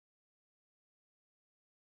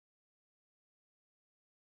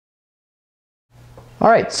All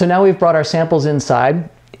right, so now we've brought our samples inside.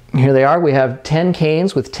 Here they are. We have 10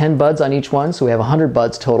 canes with 10 buds on each one, so we have 100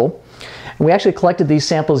 buds total. And we actually collected these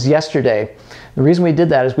samples yesterday. The reason we did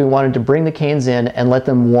that is we wanted to bring the canes in and let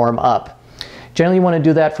them warm up. Generally, you want to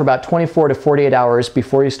do that for about 24 to 48 hours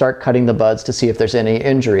before you start cutting the buds to see if there's any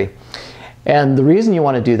injury. And the reason you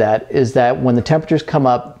want to do that is that when the temperatures come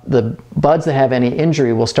up, the buds that have any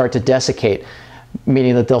injury will start to desiccate,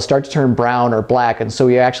 meaning that they'll start to turn brown or black, and so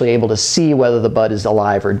you're actually able to see whether the bud is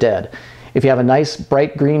alive or dead. If you have a nice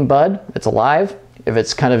bright green bud, it's alive. If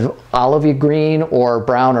it's kind of olivey green or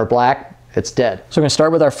brown or black, it's dead. So we're going to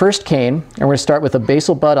start with our first cane, and we're going to start with a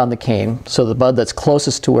basal bud on the cane, so the bud that's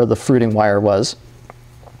closest to where the fruiting wire was.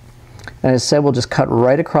 And as I said, we'll just cut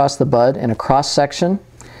right across the bud in a cross section,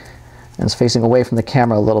 and it's facing away from the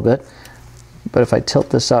camera a little bit. But if I tilt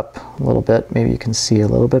this up a little bit, maybe you can see a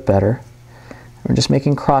little bit better. We're just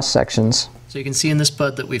making cross sections. So you can see in this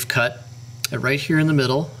bud that we've cut, right here in the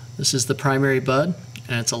middle, this is the primary bud,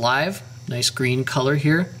 and it's alive, nice green color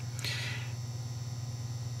here.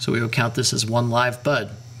 So we would count this as one live bud.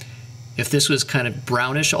 If this was kind of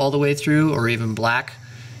brownish all the way through, or even black,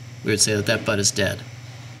 we would say that that bud is dead.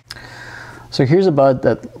 So here's a bud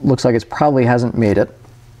that looks like it probably hasn't made it.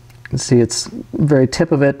 You can see it's very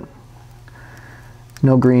tip of it,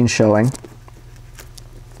 no green showing.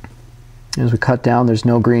 As we cut down, there's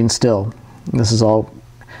no green still. This is all,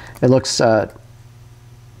 it looks not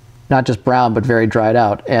just brown, but very dried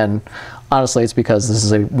out. And honestly, it's because this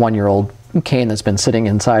is a one-year-old cane that's been sitting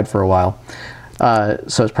inside for a while.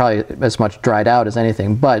 So it's probably as much dried out as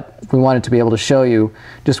anything, but we wanted to be able to show you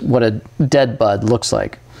just what a dead bud looks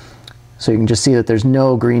like. So you can just see that there's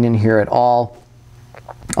no green in here at all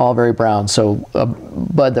very brown. So a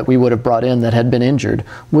bud that we would have brought in that had been injured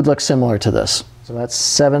would look similar to this. So that's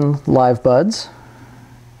 7 live buds.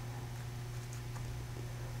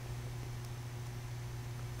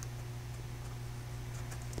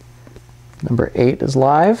 Number 8 is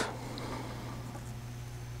live.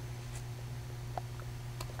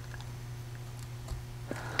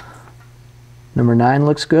 Number 9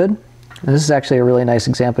 looks good. And this is actually a really nice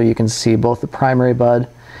example. You can see both the primary bud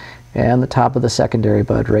and the top of the secondary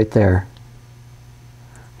bud right there.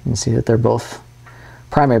 You can see that they're both,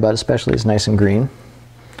 primary bud especially is nice and green.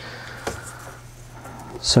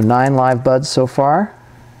 So 9 live buds so far.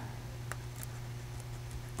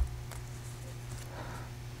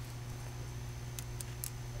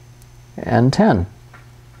 And 10.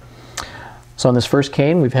 So on this first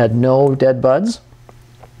cane, we've had no dead buds.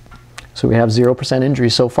 So we have 0% injury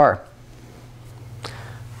so far.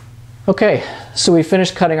 Okay, so we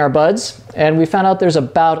finished cutting our buds, and we found out there's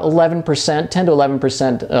about 11%, 10 to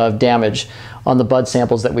 11% of damage on the bud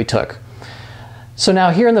samples that we took. So now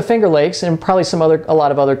here in the Finger Lakes, and probably a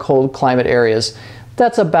lot of other cold climate areas,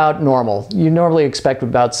 that's about normal. You normally expect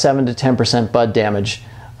about 7 to 10% bud damage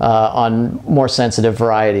on more sensitive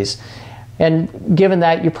varieties. And given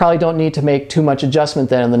that, you probably don't need to make too much adjustment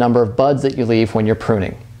then in the number of buds that you leave when you're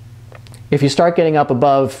pruning. If you start getting up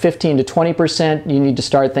above 15 to 20%, you need to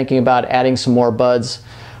start thinking about adding some more buds,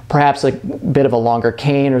 perhaps a bit of a longer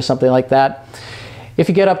cane or something like that. If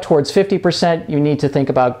you get up towards 50%, you need to think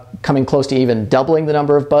about coming close to even doubling the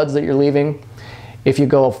number of buds that you're leaving. If you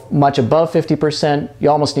go much above 50%, you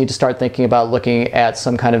almost need to start thinking about looking at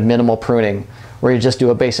some kind of minimal pruning, where you just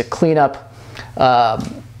do a basic cleanup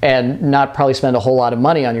and not probably spend a whole lot of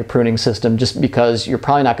money on your pruning system, just because you're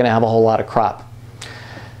probably not going to have a whole lot of crop.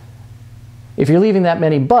 If you're leaving that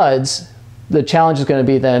many buds, the challenge is going to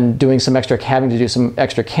be then having to do some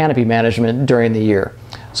extra canopy management during the year.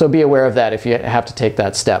 So be aware of that if you have to take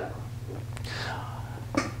that step.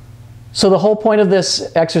 So the whole point of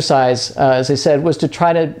this exercise, as I said, was to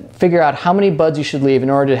try to figure out how many buds you should leave in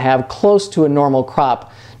order to have close to a normal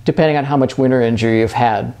crop, depending on how much winter injury you've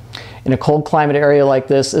had. In a cold climate area like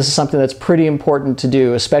this is something that's pretty important to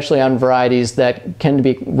do, especially on varieties that can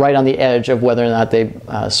be right on the edge of whether or not they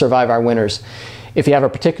survive our winters. If you have a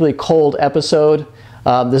particularly cold episode,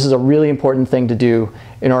 this is a really important thing to do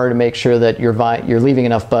in order to make sure that you're leaving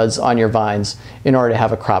enough buds on your vines in order to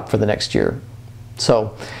have a crop for the next year.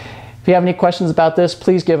 So if you have any questions about this,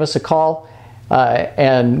 please give us a call,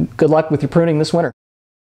 and good luck with your pruning this winter.